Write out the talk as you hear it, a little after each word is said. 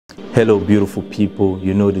Hello, beautiful people.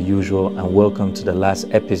 You know the usual, and welcome to the last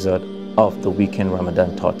episode of the Weekend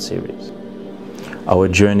Ramadan Thought Series. Our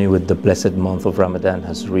journey with the blessed month of Ramadan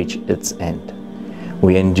has reached its end.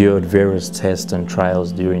 We endured various tests and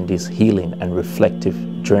trials during this healing and reflective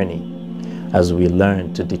journey as we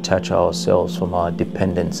learned to detach ourselves from our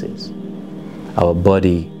dependencies. Our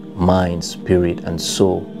body, mind, spirit, and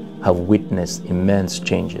soul have witnessed immense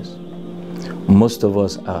changes. Most of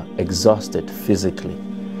us are exhausted physically,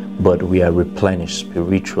 but we are replenished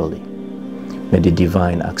spiritually. May the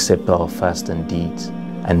Divine accept our fast and deeds,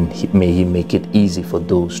 and may He make it easy for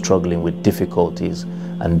those struggling with difficulties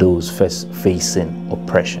and those facing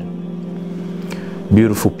oppression.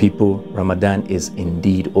 Beautiful people, Ramadan is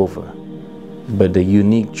indeed over, but the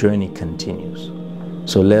unique journey continues.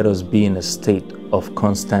 So let us be in a state of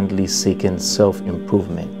constantly seeking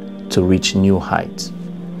self-improvement to reach new heights.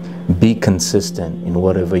 Be consistent in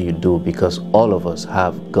whatever you do, because all of us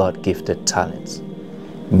have God-gifted talents.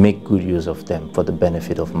 Make good use of them for the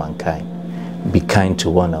benefit of mankind. Be kind to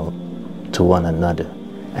one another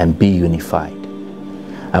and be unified.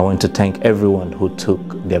 I want to thank everyone who took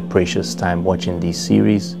their precious time watching this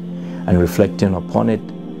series and reflecting upon it.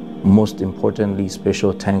 Most importantly,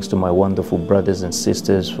 special thanks to my wonderful brothers and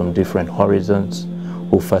sisters from different horizons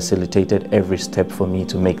who facilitated every step for me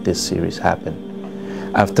to make this series happen.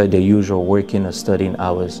 After their usual working or studying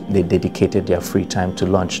hours, they dedicated their free time to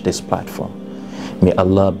launch this platform. May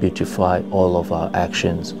Allah beautify all of our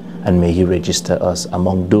actions, and may He register us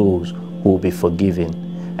among those who will be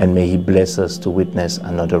forgiven, and may He bless us to witness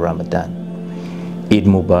another Ramadan. Eid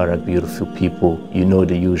Mubarak, beautiful people. You know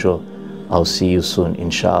the usual. I'll see you soon,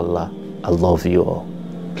 inshallah. I love you all.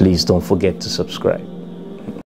 Please don't forget to subscribe.